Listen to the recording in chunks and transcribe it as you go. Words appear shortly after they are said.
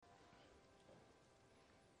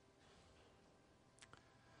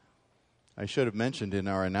I should have mentioned in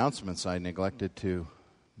our announcements, I neglected to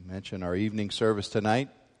mention our evening service tonight.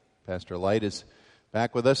 Pastor Light is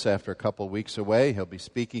back with us after a couple of weeks away. He'll be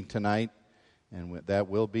speaking tonight, and that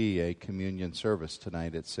will be a communion service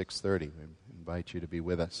tonight at 6:30. We invite you to be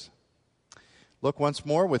with us. Look once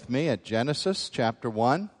more with me at Genesis chapter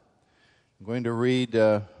 1. I'm going to read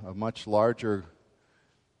a much larger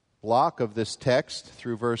block of this text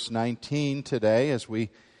through verse 19 today as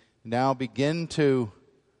we now begin to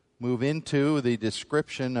move into the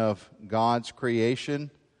description of God's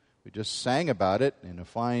creation. We just sang about it in a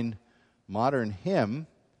fine modern hymn,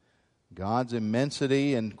 God's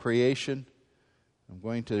immensity in creation. I'm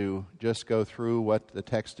going to just go through what the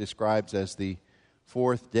text describes as the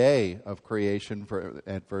fourth day of creation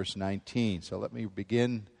at verse 19. So let me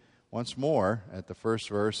begin once more at the first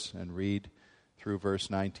verse and read through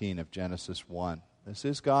verse 19 of Genesis 1. This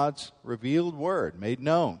is God's revealed word, made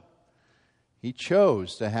known. He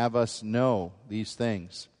chose to have us know these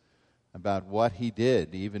things about what He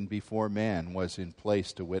did even before man was in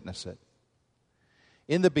place to witness it.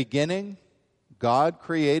 In the beginning, God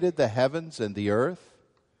created the heavens and the earth.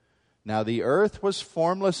 Now the earth was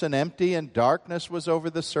formless and empty, and darkness was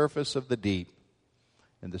over the surface of the deep.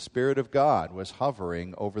 And the Spirit of God was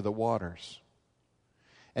hovering over the waters.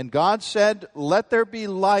 And God said, "Let there be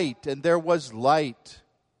light," and there was light.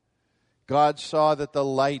 God saw that the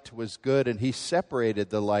light was good, and He separated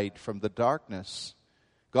the light from the darkness.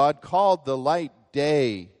 God called the light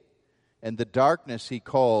day, and the darkness He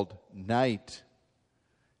called night.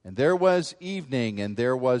 And there was evening, and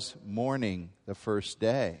there was morning the first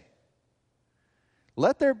day.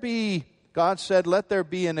 God said, "Let there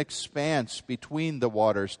be an expanse between the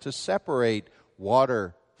waters to separate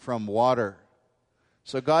water from water."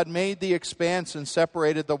 So God made the expanse and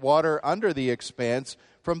separated the water under the expanse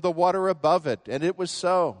from the water above it, and it was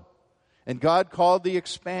so. And God called the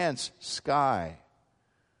expanse sky.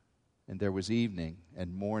 And there was evening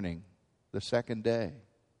and morning the second day.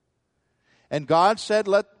 And God said,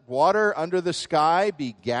 "Let water under the sky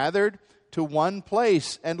be gathered to one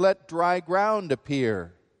place, and let dry ground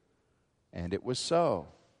appear." And it was so.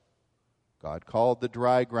 God called the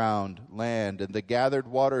dry ground land, and the gathered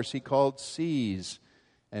waters He called seas.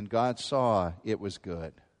 And God saw it was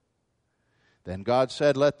good. Then God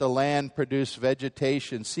said, "Let the land produce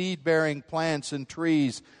vegetation, seed-bearing plants and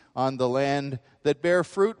trees on the land that bear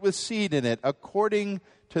fruit with seed in it, according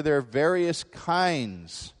to their various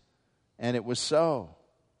kinds." And it was so.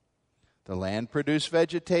 The land produced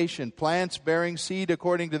vegetation, plants bearing seed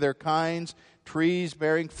according to their kinds, trees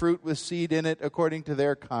bearing fruit with seed in it according to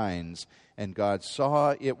their kinds. And God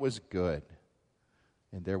saw it was good.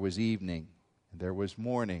 And there was evening, and there was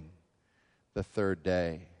morning the third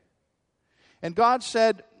day. And God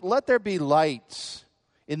said, "Let there be lights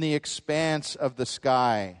in the expanse of the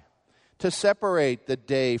sky to separate the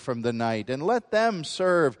day from the night, and let them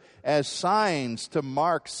serve as signs to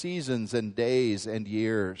mark seasons and days and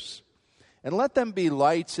years. And let them be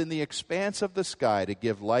lights in the expanse of the sky to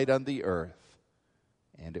give light on the earth."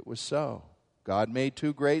 And it was so. God made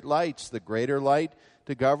two great lights, the greater light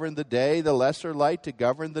to govern the day, the lesser light to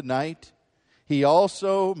govern the night. He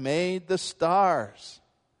also made the stars.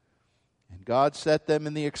 And God set them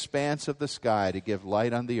in the expanse of the sky to give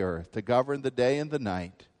light on the earth, to govern the day and the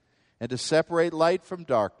night, and to separate light from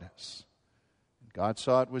darkness. And God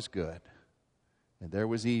saw it was good. And there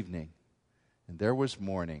was evening, and there was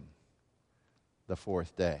morning, the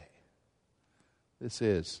fourth day. This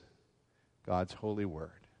is God's holy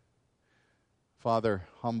word. Father,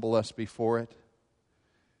 humble us before it.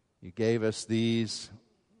 You gave us these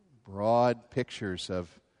broad pictures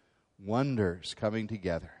of wonders coming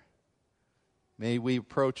together. May we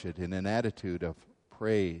approach it in an attitude of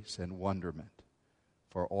praise and wonderment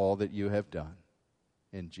for all that you have done.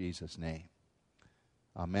 In Jesus' name,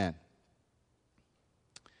 amen.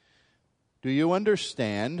 Do you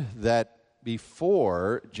understand that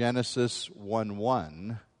before Genesis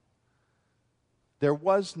 1:1, there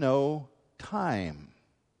was no time?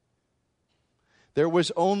 There was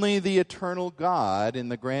only the eternal God in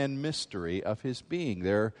the grand mystery of His being.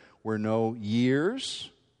 There were no years,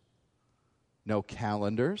 no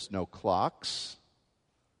calendars, no clocks,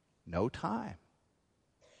 no time.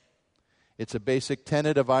 It's a basic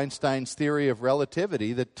tenet of Einstein's theory of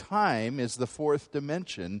relativity that time is the fourth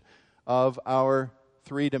dimension of our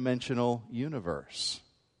three-dimensional universe.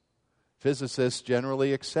 Physicists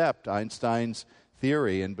generally accept Einstein's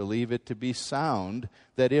theory and believe it to be sound,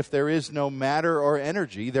 that if there is no matter or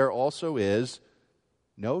energy, there also is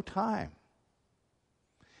no time.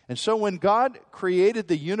 And so when God created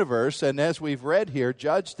the universe, and as we've read here,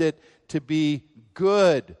 judged it to be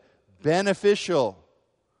good, beneficial,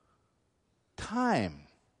 time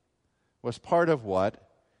was part of what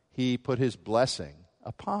he put his blessing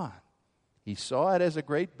upon. He saw it as a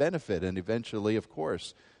great benefit, and eventually, of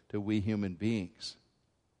course, to we human beings.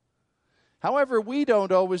 However, we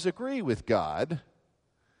don't always agree with God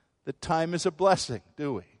that time is a blessing,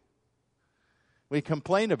 do we? We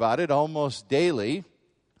complain about it almost daily.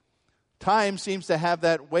 Time seems to have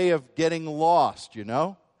that way of getting lost, you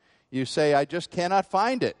know? You say, I just cannot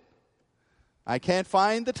find it. I can't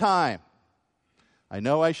find the time. I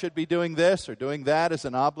know I should be doing this or doing that as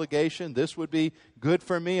an obligation. This would be good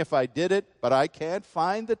for me if I did it, but I can't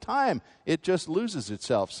find the time. It just loses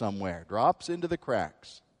itself somewhere, drops into the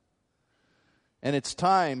cracks. And it's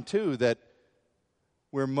time, too, that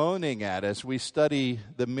we're moaning at as we study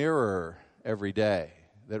the mirror every day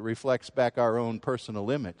that reflects back our own personal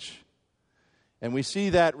image. And we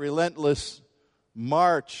see that relentless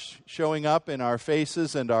march showing up in our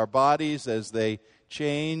faces and our bodies as they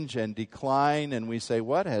change and decline, and we say,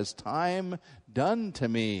 what has time done to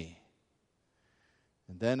me?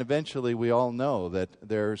 And then eventually we all know that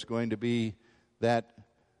there's going to be that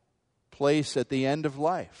place at the end of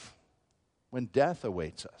life when death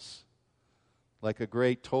awaits us, like a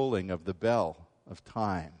great tolling of the bell of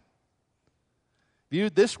time.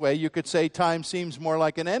 Viewed this way, you could say time seems more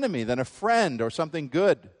like an enemy than a friend or something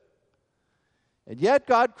good. And yet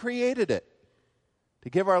God created it to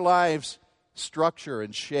give our lives structure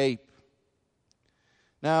and shape.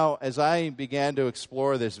 Now, as I began to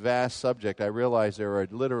explore this vast subject, I realized there are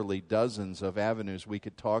literally dozens of avenues we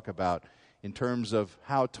could talk about in terms of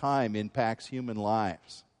how time impacts human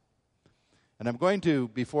lives. And I'm going to,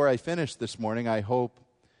 before I finish this morning, I hope,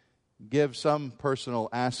 give some personal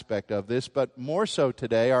aspect of this, but more so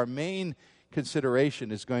today, our main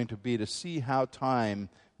consideration is going to be to see how time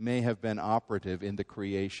may have been operative in the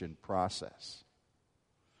creation process.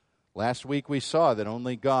 Last week we saw that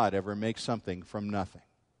only God ever makes something from nothing.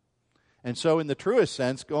 And so in the truest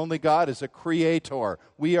sense, only God is a creator.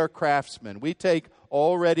 We are craftsmen. We take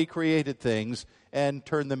already created things and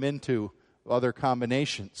turn them into other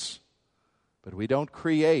combinations. But we don't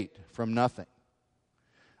create from nothing.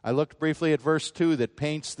 I looked briefly at verse 2 that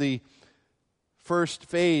paints the first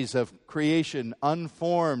phase of creation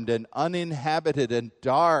unformed and uninhabited and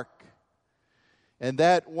dark. And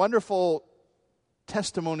that wonderful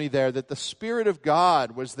testimony there that the Spirit of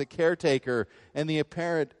God was the caretaker and the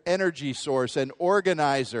apparent energy source and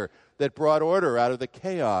organizer that brought order out of the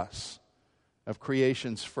chaos of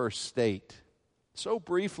creation's first state. So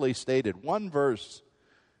briefly stated, one verse,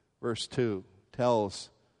 verse 2, tells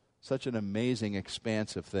such an amazing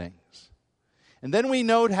expanse of things. And then we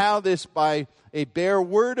note how this, by a bare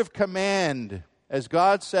word of command, as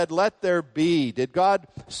God said, let there be. Did God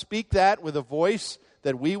speak that with a voice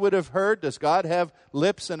that we would have heard? Does God have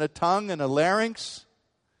lips and a tongue and a larynx?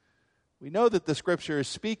 We know that the Scripture is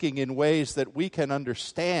speaking in ways that we can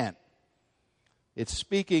understand. It's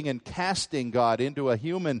speaking and casting God into a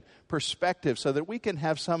human perspective so that we can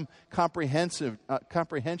have some comprehension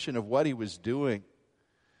of what He was doing.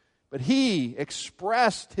 But He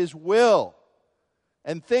expressed His will,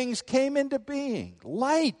 and things came into being.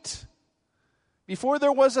 Light, before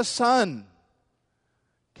there was a sun,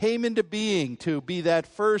 came into being to be that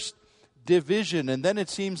first division. And then it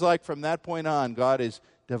seems like from that point on, God is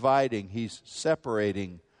dividing. He's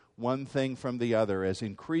separating one thing from the other as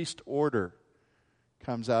increased order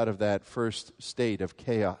comes out of that first state of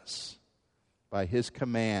chaos by His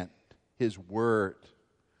command, His word.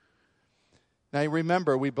 Now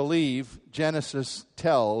remember, we believe Genesis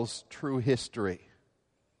tells true history.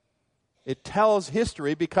 It tells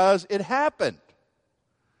history because it happened.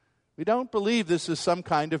 We don't believe this is some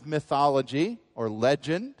kind of mythology or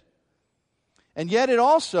legend. And yet it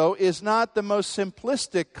also is not the most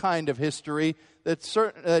simplistic kind of history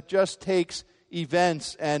that just takes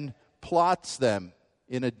events and plots them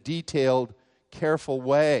in a detailed, careful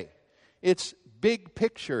way. It's big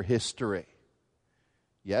picture history.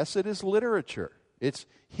 Yes, it is literature. It's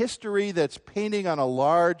history that's painting on a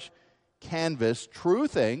large canvas true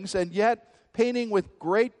things, and yet painting with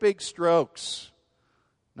great big strokes.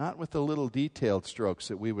 Not with the little detailed strokes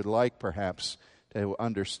that we would like, perhaps, to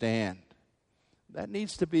understand. That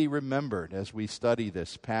needs to be remembered as we study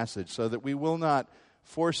this passage so that we will not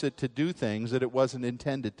force it to do things that it wasn't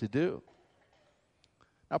intended to do.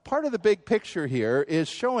 Now, part of the big picture here is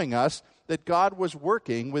showing us that God was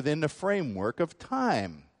working within the framework of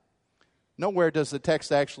time. Nowhere does the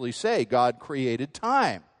text actually say God created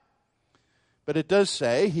time. But it does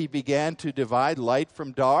say He began to divide light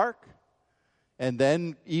from dark. And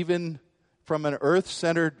then even from an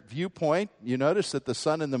earth-centered viewpoint, you notice that the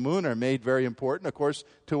sun and the moon are made very important. Of course,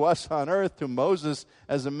 to us on earth, to Moses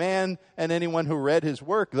as a man, and anyone who read his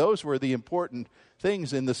work, those were the important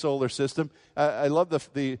things in the solar system. I love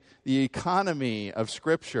the economy of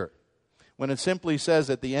Scripture when it simply says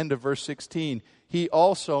at the end of verse 16, He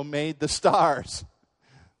also made the stars.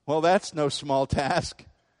 Well, that's no small task.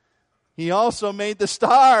 He also made the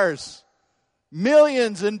stars,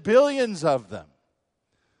 millions and billions of them.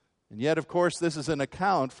 And yet, of course, this is an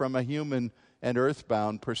account from a human and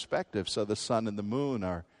earthbound perspective. So the sun and the moon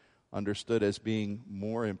are understood as being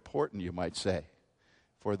more important, you might say,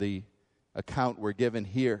 for the account we're given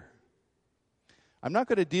here. I'm not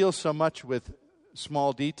going to deal so much with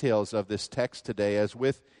small details of this text today as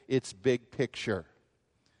with its big picture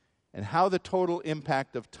and how the total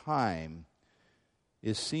impact of time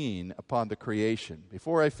is seen upon the creation.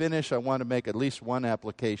 Before I finish, I want to make at least one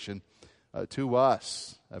application to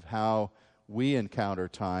us of how we encounter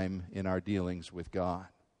time in our dealings with God.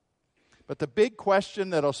 But the big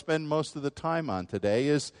question that I'll spend most of the time on today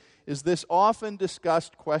is this often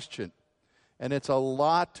discussed question. And it's a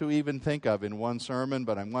lot to even think of in one sermon,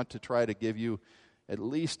 but I want to try to give you at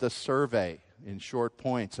least a survey in short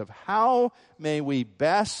points of how may we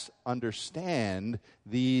best understand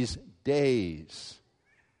these days,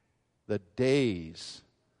 the days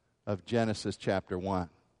of Genesis chapter 1.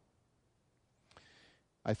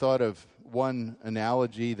 I thought of one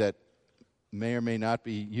analogy that may or may not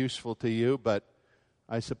be useful to you, but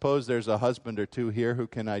I suppose there's a husband or two here who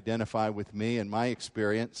can identify with me and my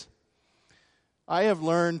experience. I have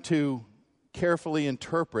learned to carefully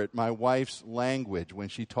interpret my wife's language when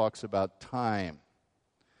she talks about time.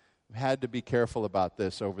 I've had to be careful about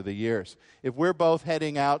this over the years. If we're both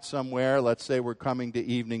heading out somewhere, let's say we're coming to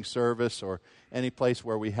evening service or any place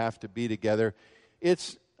where we have to be together,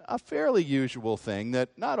 it's a fairly usual thing that,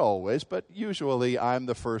 not always, but usually I'm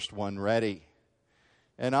the first one ready.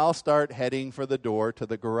 And I'll start heading for the door to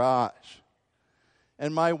the garage.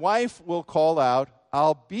 And my wife will call out,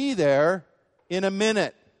 "I'll be there in a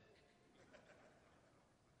minute."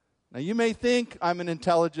 Now, you may think I'm an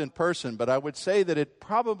intelligent person, but I would say that it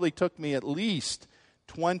probably took me at least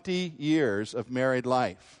 20 years of married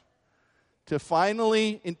life to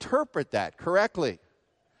finally interpret that correctly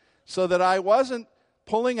so that I wasn't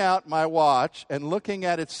pulling out my watch and looking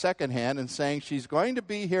at it secondhand and saying, she's going to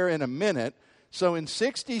be here in a minute, so in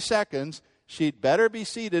 60 seconds, she'd better be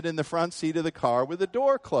seated in the front seat of the car with the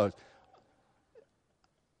door closed.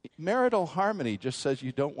 Marital harmony just says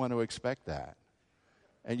you don't want to expect that,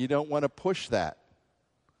 and you don't want to push that.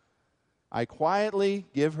 I quietly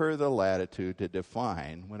give her the latitude to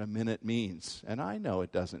define what a minute means, and I know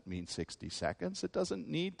it doesn't mean 60 seconds. It doesn't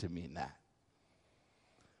need to mean that.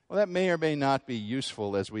 Well, that may or may not be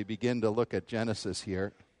useful as we begin to look at Genesis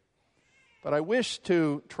here. But I wish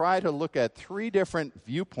to try to look at 3 different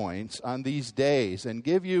viewpoints on these days and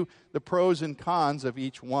give you the pros and cons of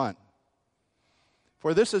each one.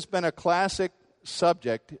 For this has been a classic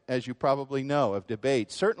subject, as you probably know, of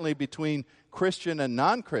debate, certainly between Christian and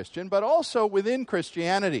non-Christian, but also within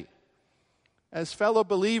Christianity. As fellow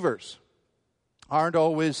believers aren't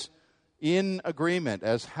always in agreement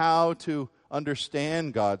as how to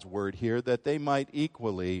understand God's word here that they might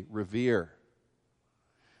equally revere.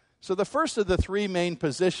 So the first of the 3 main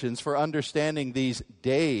positions for understanding these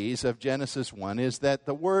days of Genesis 1 is that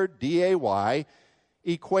the word day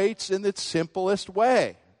equates in its simplest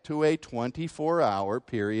way to a 24-hour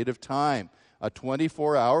period of time. A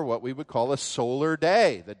 24-hour, what we would call a solar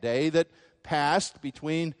day, the day that passed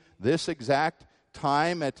between this exact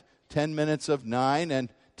time at 10 minutes of 9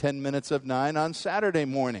 and 10 minutes of 9 on Saturday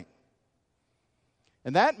morning.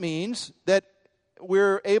 And that means that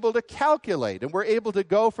we're able to calculate, and we're able to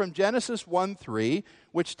go from Genesis 1:3,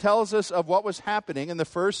 which tells us of what was happening in the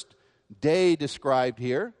first day described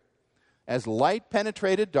here, as light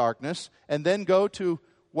penetrated darkness, and then go to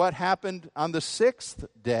what happened on the 6th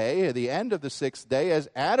day, at the end of the 6th day, as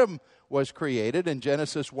Adam was created in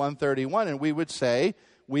Genesis 1:31. And we would say,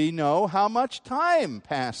 we know how much time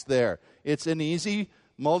passed there. It's an easy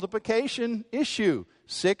multiplication issue.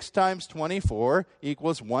 6 times 24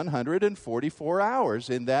 equals 144 hours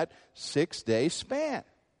in that 6-day span.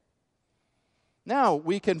 Now,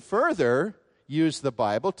 we can further use the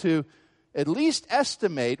Bible to at least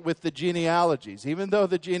estimate with the genealogies, even though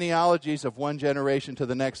the genealogies of one generation to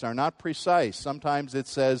the next are not precise. Sometimes it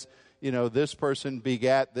says, this person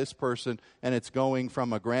begat this person, and it's going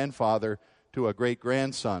from a grandfather to a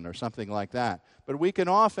great-grandson or something like that. But we can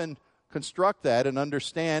often construct that and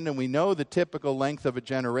understand, and we know the typical length of a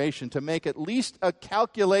generation, to make at least a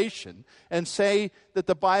calculation and say that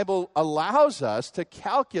the Bible allows us to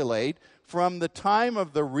calculate from the time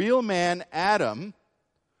of the real man Adam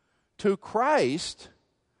to Christ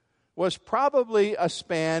was probably a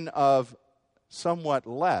span of somewhat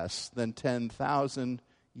less than 10,000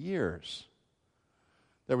 years.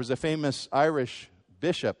 There was a famous Irish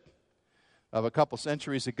bishop of a couple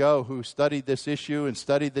centuries ago who studied this issue and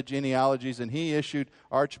studied the genealogies, and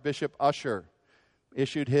Archbishop Usher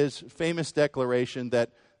issued his famous declaration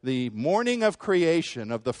that the morning of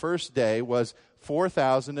creation of the first day was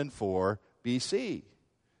 4004 BC.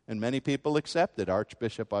 And many people accepted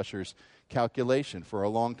Archbishop Usher's calculation for a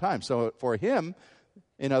long time. So for him,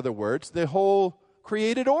 in other words, the whole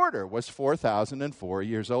created order was 4004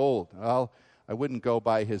 years old. Well, I wouldn't go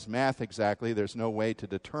by his math exactly. There's no way to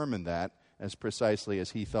determine that as precisely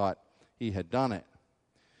as he thought he had done it.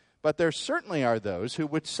 But there certainly are those who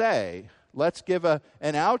would say, let's give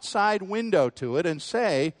an outside window to it and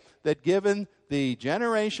say that given the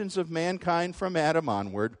generations of mankind from Adam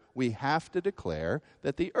onward, we have to declare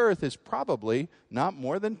that the earth is probably not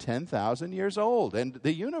more than 10,000 years old. And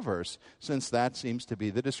the universe, since that seems to be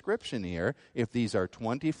the description here, if these are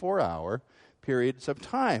 24-hour periods of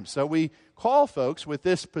time. So we call folks with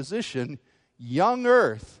this position young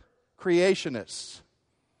earth creationists.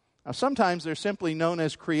 Now, sometimes they're simply known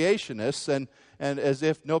as creationists and as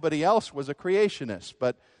if nobody else was a creationist,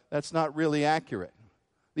 but that's not really accurate.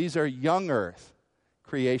 These are young earth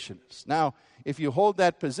creationists. Now, if you hold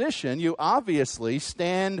that position, you obviously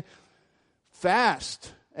stand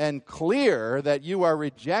fast and clear that you are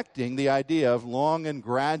rejecting the idea of long and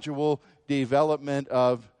gradual development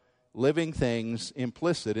of living things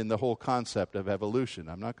implicit in the whole concept of evolution.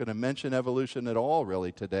 I'm not going to mention evolution at all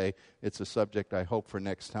really today. It's a subject I hope for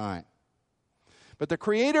next time. But the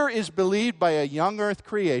Creator is believed by a young earth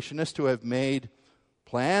creationist to have made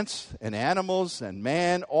plants and animals and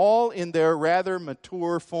man all in their rather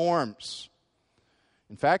mature forms.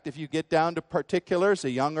 In fact, if you get down to particulars,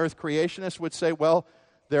 a young earth creationist would say, well,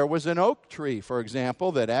 there was an oak tree, for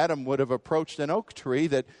example, that Adam would have approached an oak tree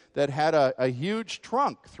that had a huge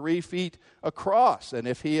trunk 3 feet across. And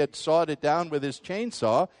if he had sawed it down with his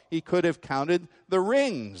chainsaw, he could have counted the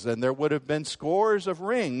rings. And there would have been scores of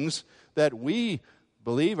rings that we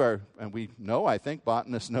believe are, and we know, I think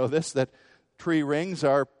botanists know this, that tree rings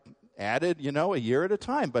are added, a year at a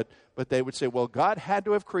time. But they would say, well, God had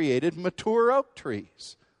to have created mature oak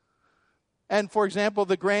trees. And, for example,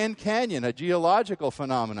 the Grand Canyon, a geological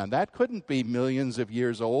phenomenon, that couldn't be millions of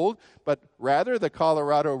years old, but rather the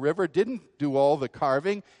Colorado River didn't do all the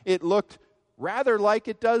carving. It looked rather like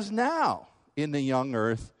it does now in the young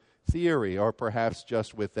earth theory, or perhaps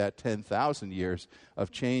just with that 10,000 years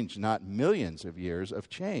of change, not millions of years of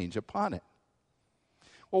change upon it.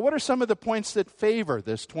 Well, what are some of the points that favor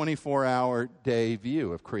this 24-hour day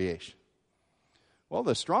view of creation? Well,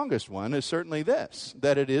 the strongest one is certainly this,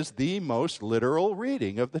 that it is the most literal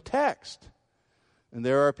reading of the text. And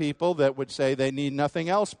there are people that would say they need nothing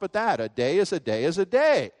else but that. A day is a day is a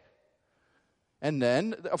day. And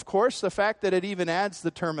then, of course, the fact that it even adds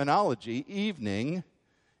the terminology evening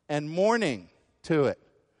and morning to it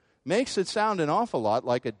makes it sound an awful lot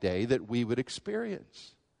like a day that we would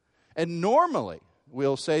experience. And normally,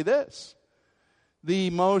 we'll say this, the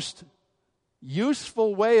most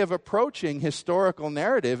useful way of approaching historical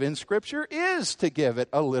narrative in Scripture is to give it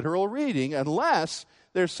a literal reading, unless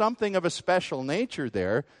there's something of a special nature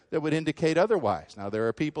there that would indicate otherwise. Now, there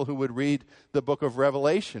are people who would read the book of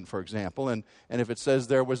Revelation, for example, and if it says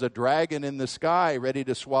there was a dragon in the sky ready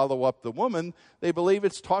to swallow up the woman, they believe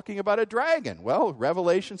it's talking about a dragon. Well,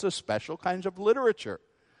 Revelation's a special kind of literature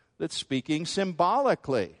that's speaking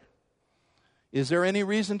symbolically. Is there any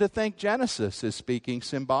reason to think Genesis is speaking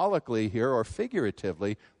symbolically here or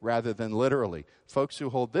figuratively rather than literally? Folks who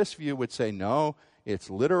hold this view would say, no, it's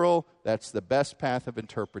literal. That's the best path of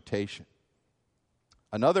interpretation.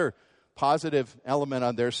 Another positive element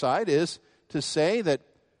on their side is to say that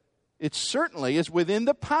it certainly is within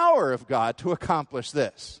the power of God to accomplish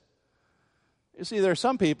this. You see, there are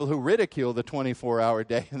some people who ridicule the 24-hour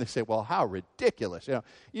day, and they say, well, how ridiculous.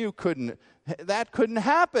 That couldn't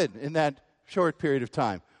happen in that short period of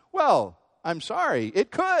time. Well, I'm sorry,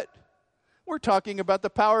 it could. We're talking about the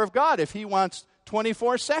power of God. If he wants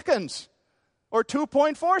 24 seconds or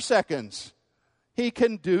 2.4 seconds, he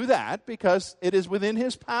can do that because it is within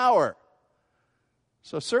his power.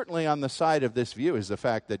 So certainly on the side of this view is the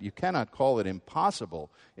fact that you cannot call it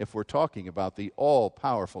impossible if we're talking about the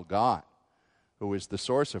all-powerful God who is the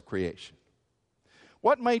source of creation.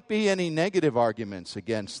 What might be any negative arguments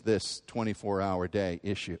against this 24-hour day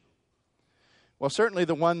issue? Well, certainly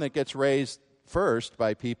the one that gets raised first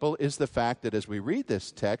by people is the fact that as we read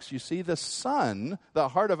this text, you see the sun, the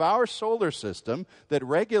heart of our solar system that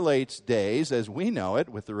regulates days as we know it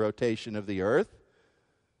with the rotation of the earth,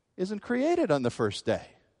 isn't created on the first day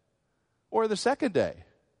or the second day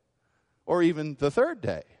or even the third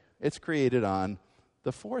day. It's created on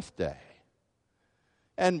the fourth day.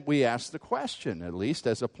 And we ask the question, at least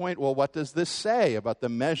as a point, well, what does this say about the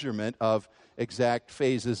measurement of exact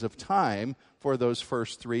phases of time for those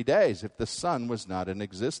first 3 days? If the sun was not in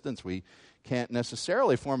existence, we can't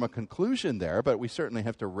necessarily form a conclusion there, but we certainly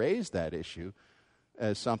have to raise that issue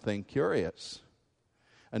as something curious.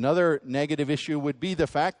 Another negative issue would be the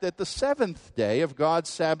fact that the seventh day of God's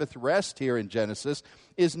Sabbath rest here in Genesis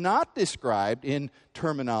is not described in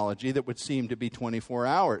terminology that would seem to be 24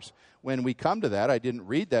 hours. When we come to that, I didn't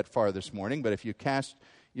read that far this morning, but if you cast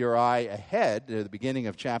your eye ahead to the beginning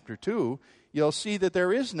of chapter 2, you'll see that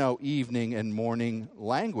there is no evening and morning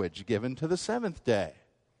language given to the seventh day.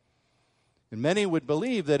 And many would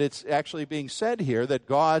believe that it's actually being said here that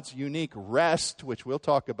God's unique rest, which we'll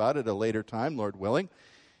talk about at a later time, Lord willing,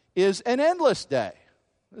 is an endless day.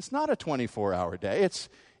 It's not a 24-hour day.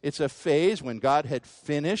 It's a phase when God had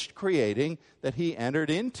finished creating that he entered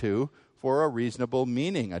into for a reasonable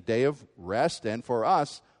meaning, a day of rest and for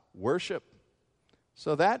us, worship.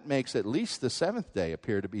 So that makes at least the seventh day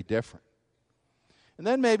appear to be different. And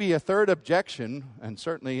then maybe a third objection, and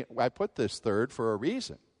certainly I put this third for a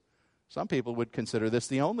reason. Some people would consider this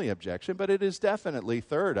the only objection, but it is definitely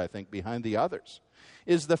third, I think, behind the others,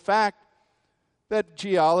 is the fact that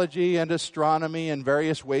geology and astronomy and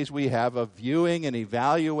various ways we have of viewing and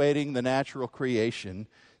evaluating the natural creation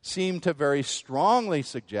seem to very strongly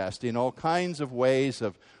suggest in all kinds of ways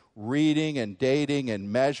of reading and dating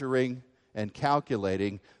and measuring and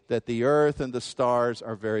calculating that the earth and the stars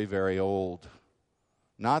are very, very old.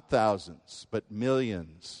 Not thousands, but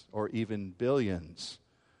millions or even billions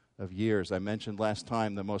of years. I mentioned last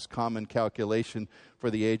time the most common calculation for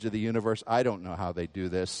the age of the universe. I don't know how they do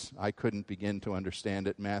this. I couldn't begin to understand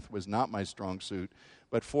it. Math was not my strong suit.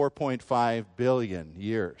 But 4.5 billion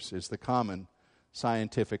years is the common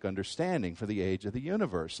scientific understanding for the age of the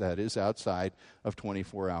universe. That is outside of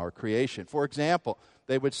 24-hour creation. For example,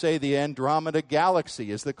 they would say the Andromeda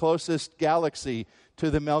Galaxy is the closest galaxy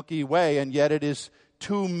to the Milky Way, and yet it is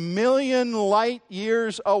 2 million light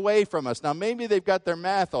years away from us. Now, maybe they've got their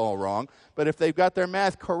math all wrong, but if they've got their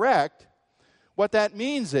math correct, what that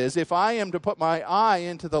means is if I am to put my eye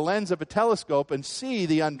into the lens of a telescope and see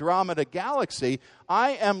the Andromeda Galaxy,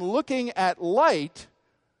 I am looking at light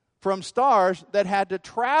from stars that had to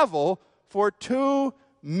travel for 2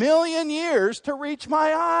 million years to reach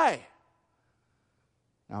my eye.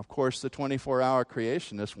 Now, of course, the 24-hour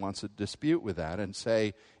creationist wants to dispute with that and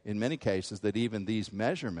say, in many cases, that even these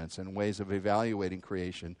measurements and ways of evaluating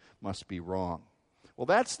creation must be wrong. Well,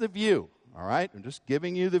 that's the view, all right? I'm just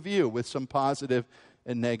giving you the view with some positive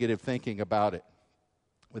and negative thinking about it.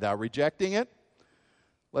 Without rejecting it,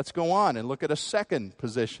 let's go on and look at a second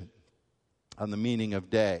position on the meaning of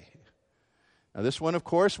day. Now, this one, of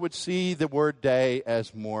course, would see the word day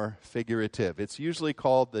as more figurative. It's usually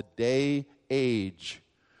called the day-age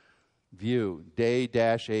view,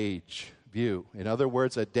 day-age view. In other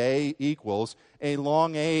words, a day equals a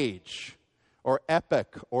long age or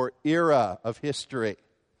epoch or era of history.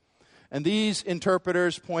 And these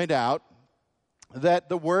interpreters point out that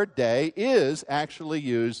the word day is actually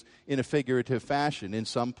used in a figurative fashion in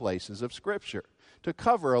some places of Scripture to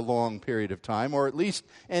cover a long period of time or at least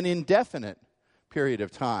an indefinite period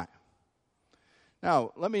of time.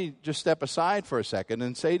 Now, let me just step aside for a second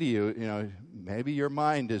and say to you, maybe your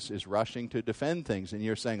mind is rushing to defend things and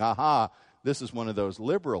you're saying, aha, this is one of those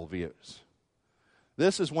liberal views.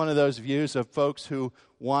 This is one of those views of folks who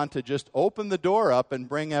want to just open the door up and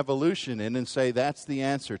bring evolution in and say that's the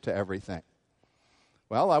answer to everything.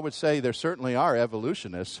 Well, I would say there certainly are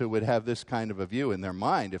evolutionists who would have this kind of a view in their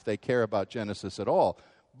mind if they care about Genesis at all.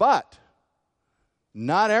 But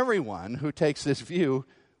not everyone who takes this view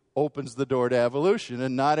opens the door to evolution,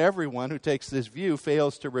 and not everyone who takes this view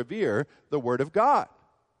fails to revere the Word of God.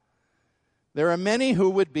 There are many who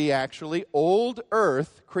would be actually old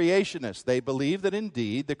earth creationists. They believe that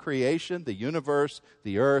indeed the creation, the universe,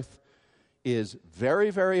 the earth is very,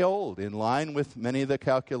 very old, in line with many of the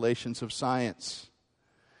calculations of science.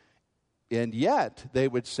 And yet, they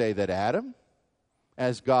would say that Adam,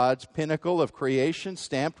 as God's pinnacle of creation,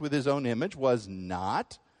 stamped with his own image, was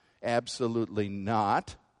not, absolutely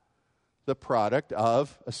not, the product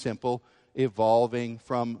of a simple evolving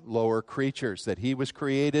from lower creatures, that he was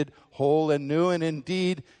created whole and new, and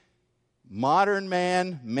indeed, modern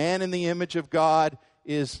man in the image of God,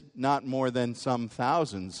 is not more than some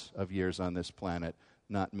thousands of years on this planet,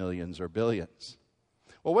 not millions or billions.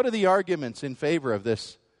 Well, what are the arguments in favor of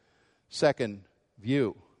this second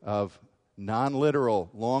view of non-literal,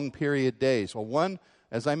 long-period days? Well, one,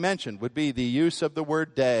 as I mentioned, would be the use of the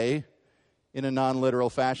word day in a non-literal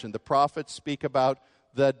fashion. The prophets speak about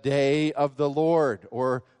the day of the Lord,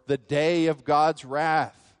 or the day of God's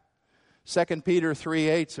wrath. 2 Peter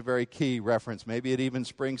 3:8 is a very key reference. Maybe it even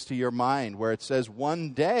springs to your mind, where it says,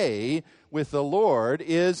 one day with the Lord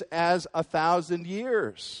is as 1,000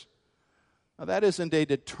 years. Now, that isn't a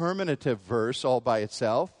determinative verse all by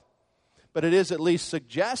itself, but it is at least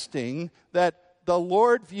suggesting that the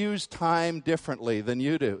Lord views time differently than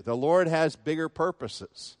you do. The Lord has bigger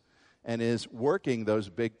purposes and is working those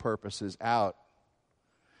big purposes out.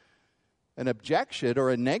 An objection or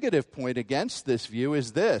a negative point against this view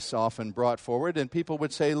is this, often brought forward, and people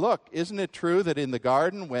would say, look, isn't it true that in the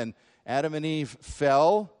garden when Adam and Eve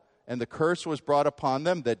fell and the curse was brought upon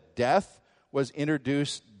them, that death was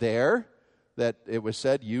introduced there, that it was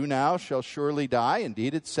said, you now shall surely die?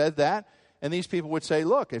 Indeed, it said that. And these people would say,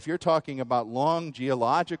 look, if you're talking about long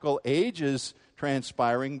geological ages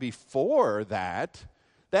transpiring before that,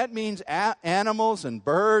 that means animals and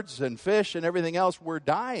birds and fish and everything else were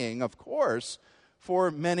dying, of course, for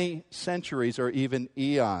many centuries or even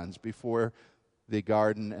eons before the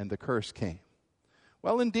garden and the curse came.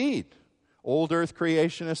 Well, indeed, old earth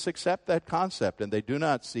creationists accept that concept, and they do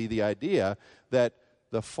not see the idea that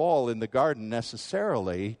the fall in the garden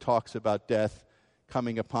necessarily talks about death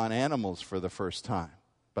coming upon animals for the first time,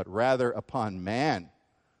 but rather upon man,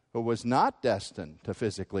 who was not destined to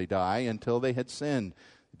physically die until they had sinned.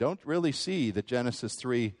 Don't really see that Genesis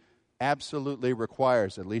 3 absolutely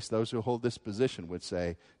requires, at least those who hold this position would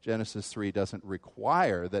say, Genesis 3 doesn't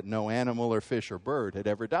require that no animal or fish or bird had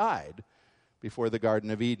ever died before the Garden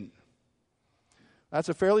of Eden. That's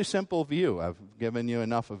a fairly simple view. I've given you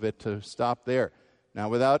enough of it to stop there. Now,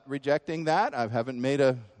 without rejecting that, I haven't made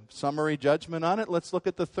a summary judgment on it. Let's look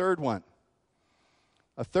at the third one.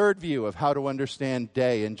 A third view of how to understand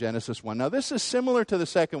day in Genesis 1. Now, this is similar to the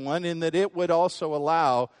second one in that it would also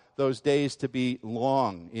allow those days to be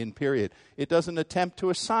long in period. It doesn't attempt to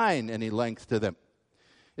assign any length to them.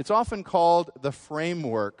 It's often called the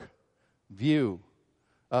framework view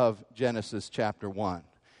of Genesis chapter 1,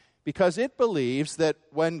 because it believes that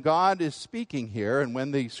when God is speaking here and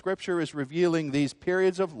when the Scripture is revealing these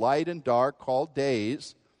periods of light and dark called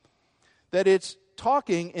days, that it's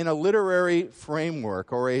talking in a literary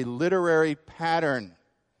framework or a literary pattern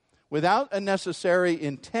without a necessary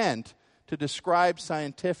intent to describe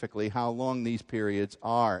scientifically how long these periods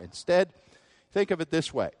are. Instead, think of it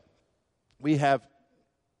this way. We have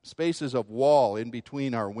spaces of wall in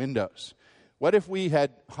between our windows. What if we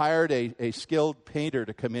had hired a skilled painter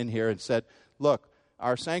to come in here and said, look,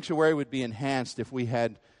 our sanctuary would be enhanced if we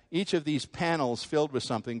had each of these panels filled with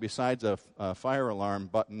something besides a fire alarm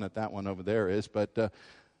button that one over there is. But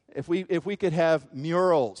if we could have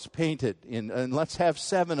murals painted, and let's have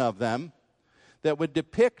 7 of them, that would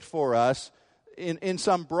depict for us in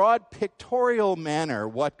some broad pictorial manner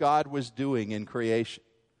what God was doing in creation.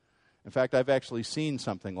 In fact, I've actually seen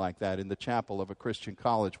something like that in the chapel of a Christian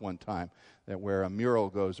college one time, where a mural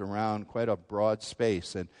goes around quite a broad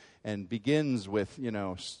space and begins with,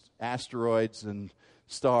 asteroids and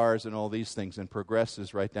stars and all these things, and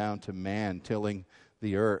progresses right down to man tilling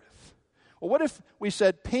the earth. Well, what if we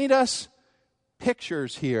said, paint us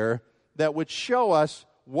pictures here that would show us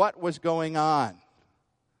what was going on?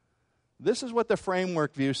 This is what the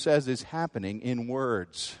framework view says is happening in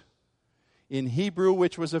words. In Hebrew,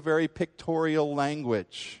 which was a very pictorial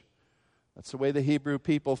language. That's the way the Hebrew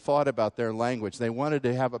people thought about their language. They wanted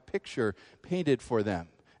to have a picture painted for them.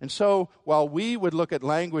 And so, while we would look at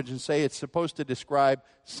language and say it's supposed to describe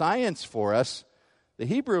science for us, the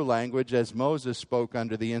Hebrew language, as Moses spoke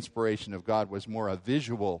under the inspiration of God, was more a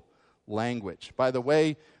visual language. By the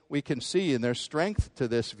way, we can see, and there's strength to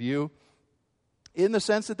this view, in the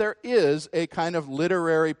sense that there is a kind of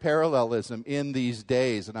literary parallelism in these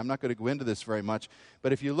days. And I'm not going to go into this very much,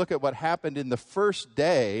 but if you look at what happened in the first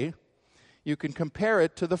day, you can compare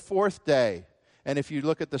it to the fourth day. And if you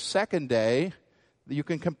look at the second day, you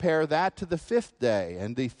can compare that to the fifth day.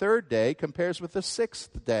 And the third day compares with the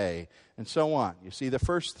sixth day, and so on. You see, the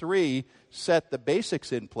first 3 set the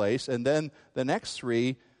basics in place, and then the next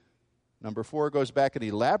 3, number 4 goes back and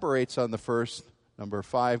elaborates on the first, number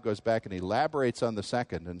 5 goes back and elaborates on the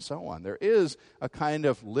second, and so on. There is a kind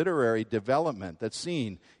of literary development that's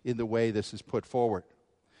seen in the way this is put forward.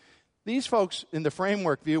 These folks in the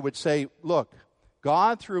framework view would say, look,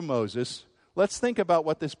 God through Moses, let's think about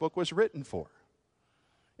what this book was written for.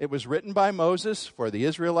 It was written by Moses for the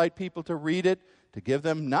Israelite people to read it, to give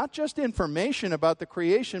them not just information about the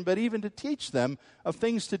creation, but even to teach them of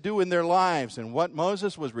things to do in their lives. And what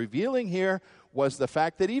Moses was revealing here was the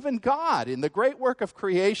fact that even God, in the great work of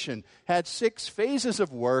creation, had 6 phases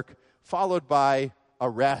of work followed by a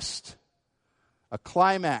rest, a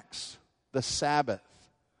climax, the Sabbath.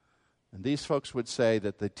 And these folks would say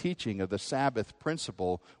that the teaching of the Sabbath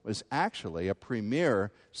principle was actually a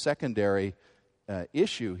premier secondary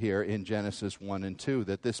issue here in Genesis 1 and 2,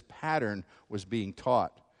 that this pattern was being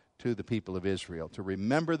taught to the people of Israel, to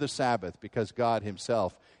remember the Sabbath because God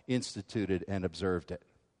himself instituted and observed it.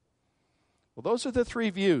 Well, those are the 3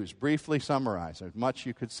 views, briefly summarized. There's much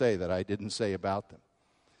you could say that I didn't say about them.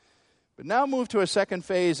 But now move to a second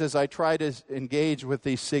phase as I try to engage with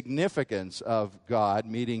the significance of God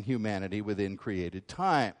meeting humanity within created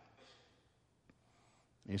time.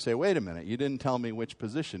 And you say, wait a minute, you didn't tell me which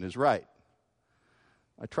position is right.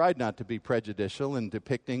 I tried not to be prejudicial in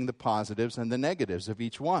depicting the positives and the negatives of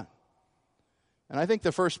each one. And I think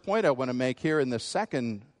the first point I want to make here in the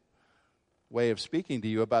second way of speaking to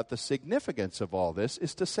you about the significance of all this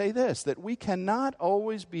is to say this, that we cannot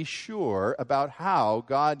always be sure about how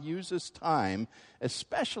God uses time,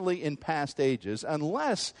 especially in past ages,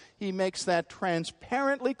 unless he makes that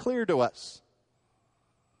transparently clear to us.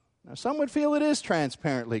 Now, some would feel it is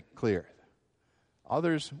transparently clear.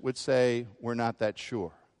 Others would say we're not that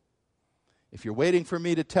sure. If you're waiting for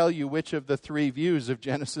me to tell you which of the 3 views of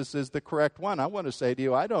Genesis is the correct one, I want to say to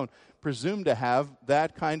you, I don't presume to have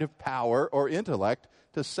that kind of power or intellect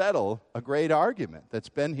to settle a great argument that's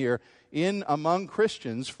been here in among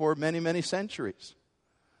Christians for many, many centuries.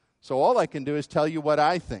 So all I can do is tell you what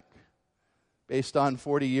I think, based on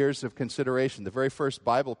 40 years of consideration. The very first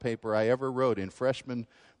Bible paper I ever wrote in freshman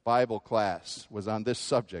Bible class was on this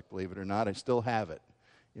subject, believe it or not. I still have it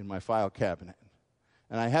in my file cabinet.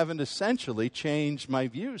 And I haven't essentially changed my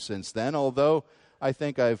view since then, although I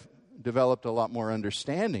think I've developed a lot more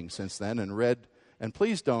understanding since then and read. And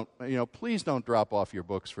please don't drop off your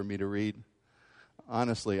books for me to read.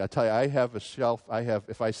 Honestly, I tell you, I have a shelf.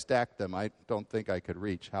 If I stacked them, I don't think I could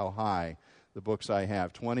reach how high the books I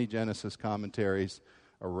have. 20 Genesis commentaries,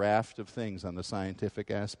 a raft of things on the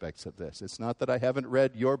scientific aspects of this. It's not that I haven't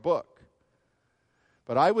read your book.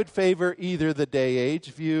 But I would favor either the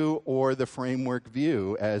day-age view or the framework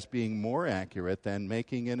view as being more accurate than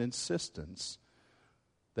making an insistence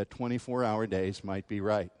that 24-hour days might be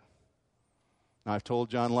right. Now, I've told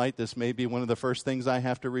John Light this may be one of the first things I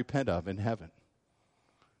have to repent of in heaven.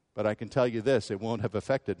 But I can tell you this, it won't have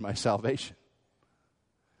affected my salvation.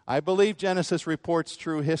 I believe Genesis reports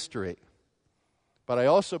true history. But I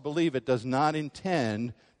also believe it does not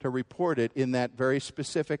intend to report it in that very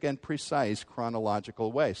specific and precise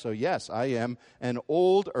chronological way. So yes, I am an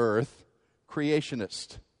old earth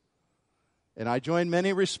creationist. And I join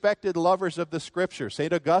many respected lovers of the Scripture.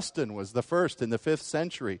 St. Augustine was the first in the 5th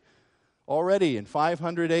century. Already in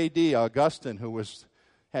 500 A.D., Augustine, who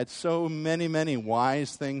had so many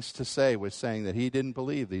wise things to say, was saying that he didn't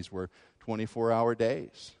believe these were 24-hour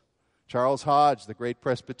days. Charles Hodge, the great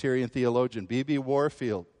Presbyterian theologian, B.B.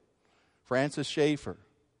 Warfield, Francis Schaeffer,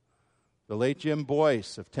 the late Jim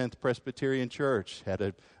Boyce of 10th Presbyterian Church had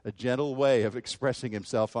a gentle way of expressing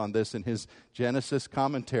himself on this in his Genesis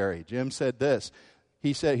commentary. Jim said this.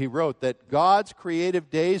 He wrote that God's creative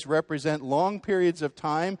days represent long periods of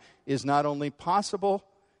time is not only possible,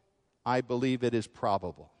 I believe it is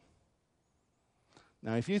probable.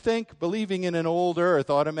 Now, if you think believing in an old earth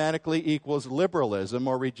automatically equals liberalism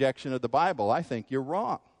or rejection of the Bible, I think you're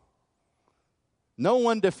wrong. No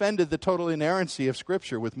one defended the total inerrancy of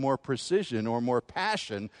Scripture with more precision or more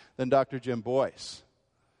passion than Dr. Jim Boyce.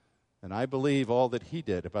 And I believe all that he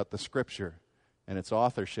did about the Scripture and its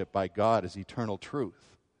authorship by God is eternal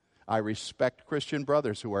truth. I respect Christian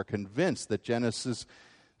brothers who are convinced that Genesis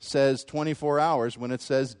says 24 hours when it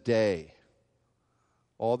says day.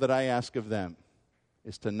 All that I ask of them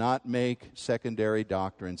is to not make secondary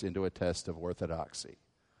doctrines into a test of orthodoxy.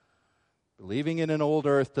 Believing in an old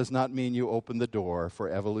earth does not mean you open the door for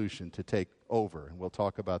evolution to take over, and we'll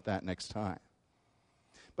talk about that next time.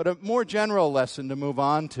 But a more general lesson to move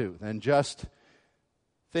on to than just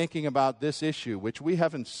thinking about this issue, which we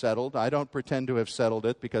haven't settled. I don't pretend to have settled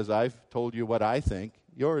it because I've told you what I think.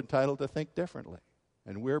 You're entitled to think differently.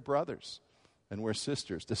 And we're brothers and we're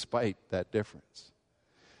sisters despite that difference.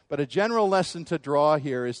 But a general lesson to draw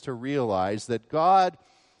here is to realize that God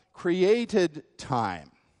created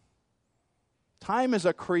time Time is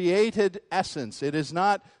a created essence. It is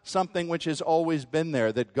not something which has always been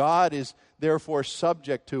there, that God is therefore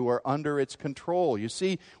subject to or under its control. You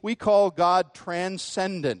see, we call God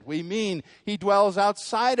transcendent. We mean he dwells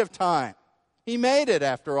outside of time. He made it,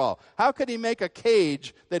 after all. How could he make a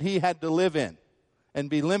cage that he had to live in and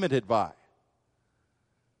be limited by?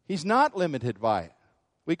 He's not limited by it.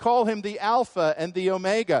 We call him the Alpha and the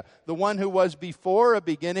Omega, the one who was before a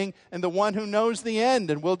beginning and the one who knows the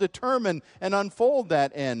end and will determine and unfold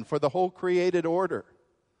that end for the whole created order.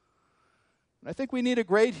 And I think we need a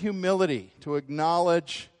great humility to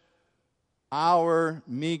acknowledge our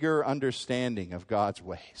meager understanding of God's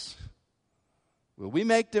ways. Will we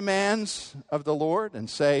make demands of the Lord and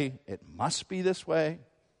say, it must be this way?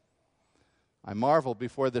 I marvel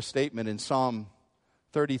before the statement in Psalm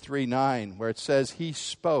 33:9, where it says, he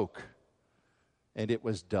spoke and it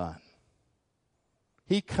was done.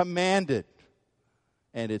 He commanded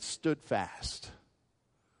and it stood fast.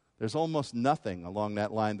 There's almost nothing along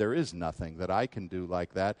that line. There is nothing that I can do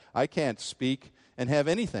like that. I can't speak and have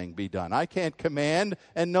anything be done. I can't command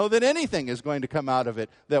and know that anything is going to come out of it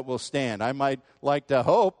that will stand. I might like to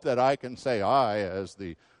hope that I can say, I, as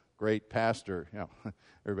the great pastor,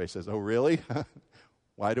 everybody says, oh, really?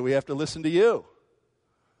 Why do we have to listen to you?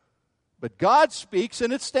 But God speaks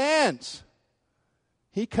and it stands.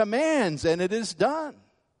 He commands and it is done.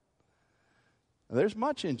 There's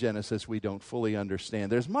much in Genesis we don't fully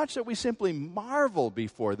understand. There's much that we simply marvel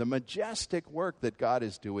before, the majestic work that God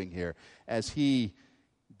is doing here as he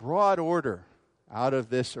brought order out of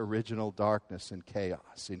this original darkness and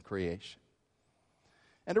chaos in creation.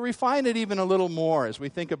 And to refine it even a little more as we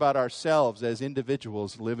think about ourselves as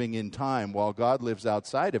individuals living in time while God lives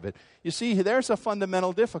outside of it, you see, there's a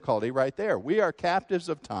fundamental difficulty right there. We are captives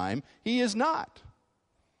of time. He is not.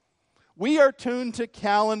 We are tuned to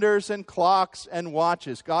calendars and clocks and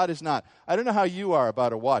watches. God is not. I don't know how you are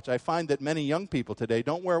about a watch. I find that many young people today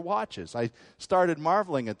don't wear watches. I started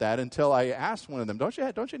marveling at that until I asked one of them, don't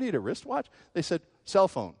you need a wristwatch? They said, cell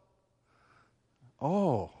phone.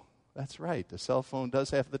 Oh, that's right. The cell phone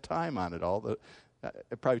does have the time on it.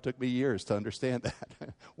 It probably took me years to understand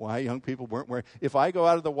that. Why young people weren't wearing. If I go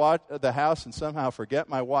out of the house and somehow forget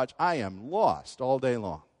my watch, I am lost all day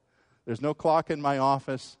long. There's no clock in my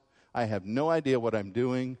office. I have no idea what I'm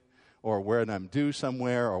doing or when I'm due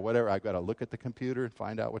somewhere or whatever. I've got to look at the computer and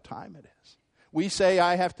find out what time it is. We say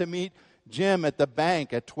I have to meet Jim at the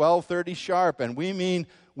bank at 12:30 sharp, and we mean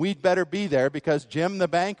we'd better be there because Jim the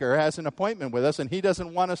banker has an appointment with us and he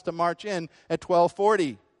doesn't want us to march in at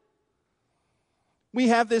 12:40. We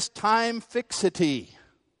have this time fixity.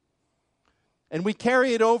 And we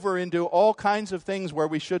carry it over into all kinds of things where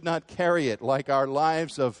we should not carry it, like our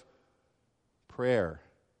lives of prayer,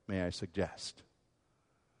 may I suggest.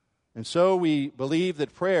 And so we believe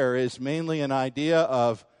that prayer is mainly an idea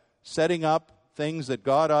of setting up things that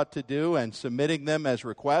God ought to do and submitting them as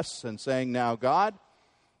requests and saying, now, God,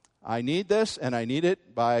 I need this and I need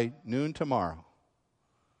it by noon tomorrow.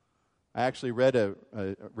 I actually read a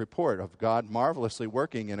report of God marvelously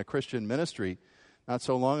working in a Christian ministry not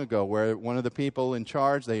so long ago where one of the people in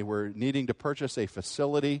charge, they were needing to purchase a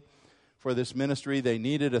facility for this ministry. They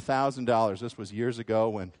needed $1,000. This was years ago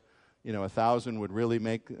when, $1,000 would really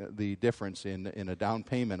make the difference in a down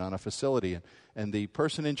payment on a facility. And the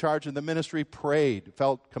person in charge of the ministry prayed,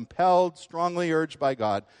 felt compelled, strongly urged by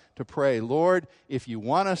God to pray, Lord, if you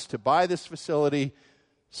want us to buy this facility,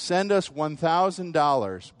 send us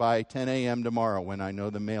 $1,000 by 10 a.m. tomorrow when I know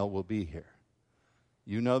the mail will be here.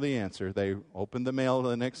 You know the answer. They opened the mail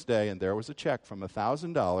the next day, and there was a check from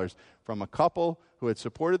 $1,000 from a couple who had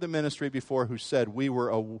supported the ministry before, who said, we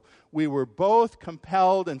were both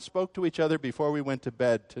compelled and spoke to each other before we went to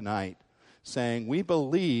bed tonight, saying, we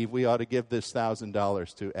believe we ought to give this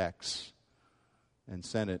 $1,000 to X, and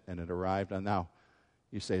sent it, and it arrived. And now,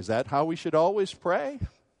 you say, is that how we should always pray?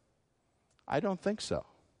 I don't think so.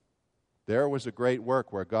 There was a great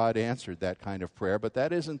work where God answered that kind of prayer, but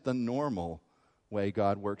that isn't the normal way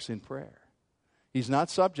God works in prayer. He's not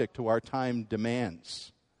subject to our time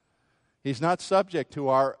demands. He's not subject to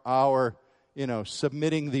our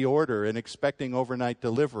submitting the order and expecting overnight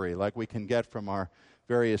delivery like we can get from our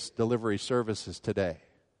various delivery services today.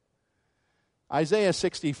 Isaiah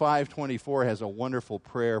 65:24 has a wonderful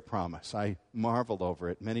prayer promise. I marveled over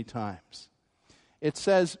it many times. It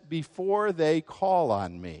says, before they call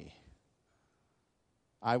on me,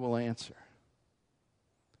 I will answer.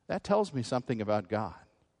 That tells me something about God.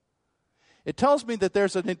 It tells me that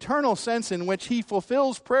there's an eternal sense in which He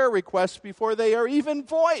fulfills prayer requests before they are even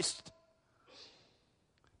voiced.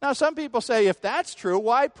 Now, some people say, if that's true,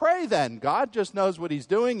 why pray then? God just knows what he's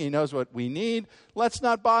doing. He knows what we need. Let's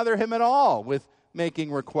not bother him at all with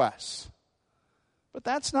making requests. But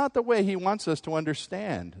that's not the way he wants us to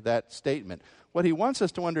understand that statement. What he wants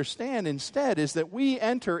us to understand instead is that we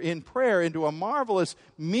enter in prayer into a marvelous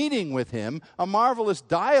meeting with him, a marvelous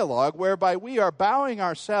dialogue whereby we are bowing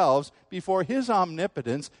ourselves before his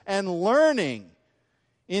omnipotence and learning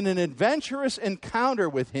in an adventurous encounter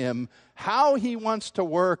with him how he wants to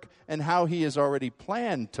work and how he has already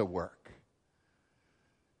planned to work.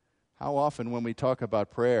 How often when we talk about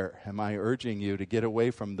prayer am I urging you to get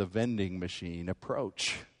away from the vending machine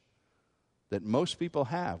approach that most people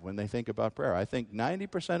have when they think about prayer? I think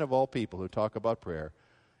 90% of all people who talk about prayer,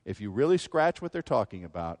 if you really scratch what they're talking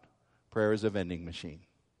about, prayer is a vending machine.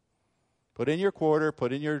 Put in your quarter,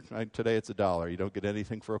 today it's $1. You don't get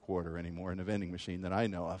anything for a quarter anymore in a vending machine that I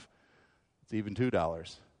know of. It's even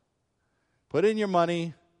 $2. Put in your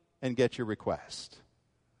money and get your request.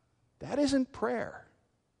 That isn't prayer.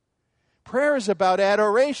 Prayer is about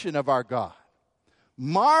adoration of our God,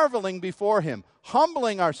 marveling before him,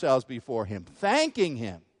 humbling ourselves before him, thanking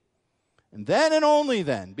him, and then and only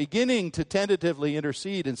then beginning to tentatively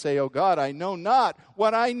intercede and say, "Oh God, I know not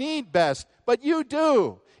what I need best, but you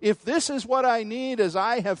do. If this is what I need as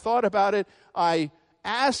I have thought about it, I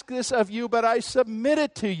ask this of you, but I submit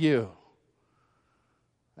it to you."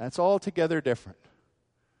 That's altogether different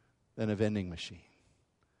than a vending machine.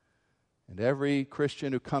 And every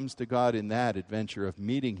Christian who comes to God in that adventure of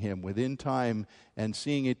meeting him within time and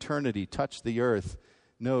seeing eternity touch the earth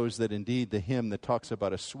knows that indeed the hymn that talks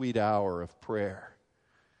about a sweet hour of prayer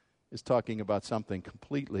is talking about something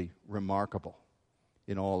completely remarkable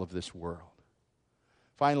in all of this world.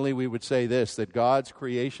 Finally, we would say this, that God's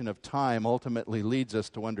creation of time ultimately leads us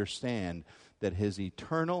to understand that his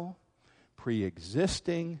eternal,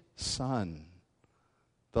 pre-existing Son,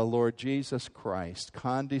 the Lord Jesus Christ,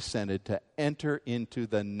 condescended to enter into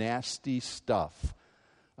the nasty stuff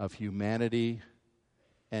of humanity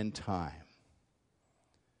and time.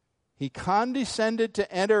 He condescended to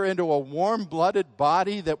enter into a warm-blooded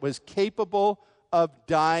body that was capable of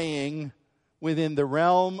dying within the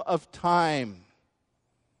realm of time.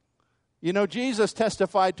 You know, Jesus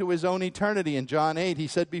testified to his own eternity in John 8. He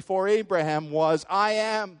said, "Before Abraham was, I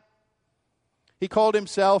am." He called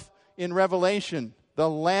himself in Revelation the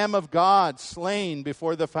Lamb of God, slain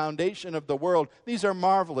before the foundation of the world. These are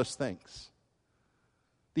marvelous things.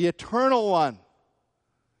 The Eternal One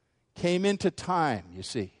came into time, you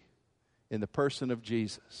see, in the person of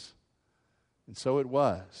Jesus. And so it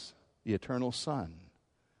was the Eternal Son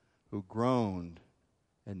who groaned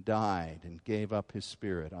and died and gave up his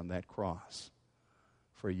spirit on that cross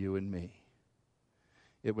for you and me.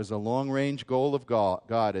 It was a long-range goal of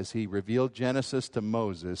God as he revealed Genesis to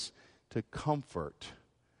Moses to comfort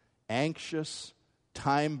anxious,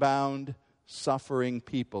 time-bound, suffering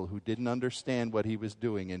people who didn't understand what he was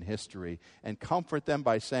doing in history, and comfort them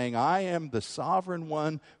by saying, "I am the sovereign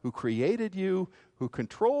one who created you, who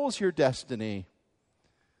controls your destiny,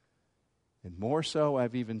 and more so,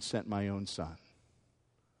 I've even sent my own Son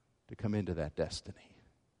to come into that destiny."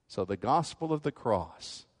 So the gospel of the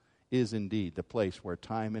cross is indeed the place where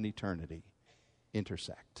time and eternity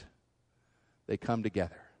intersect. They come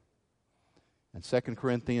together. And 2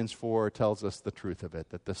 Corinthians 4 tells us the truth of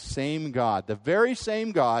it, that the same God, the very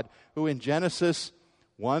same God who in Genesis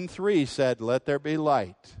 1:3 said, "Let there be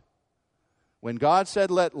light." When God said,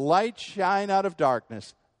 "Let light shine out of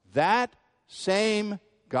darkness," that same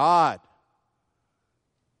God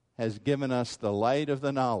has given us the light of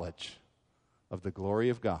the knowledge of the glory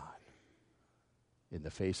of God in the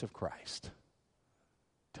face of Christ.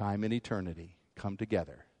 Time and eternity come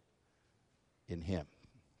together in him.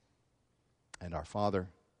 And our Father,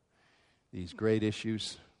 these great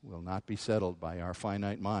issues will not be settled by our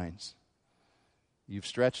finite minds. You've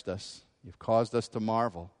stretched us. You've caused us to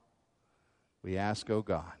marvel. We ask, O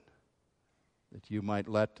God, that you might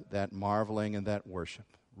let that marveling and that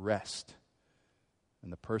worship rest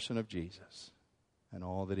in the person of Jesus and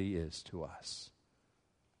all that he is to us.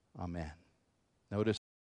 Amen. Notice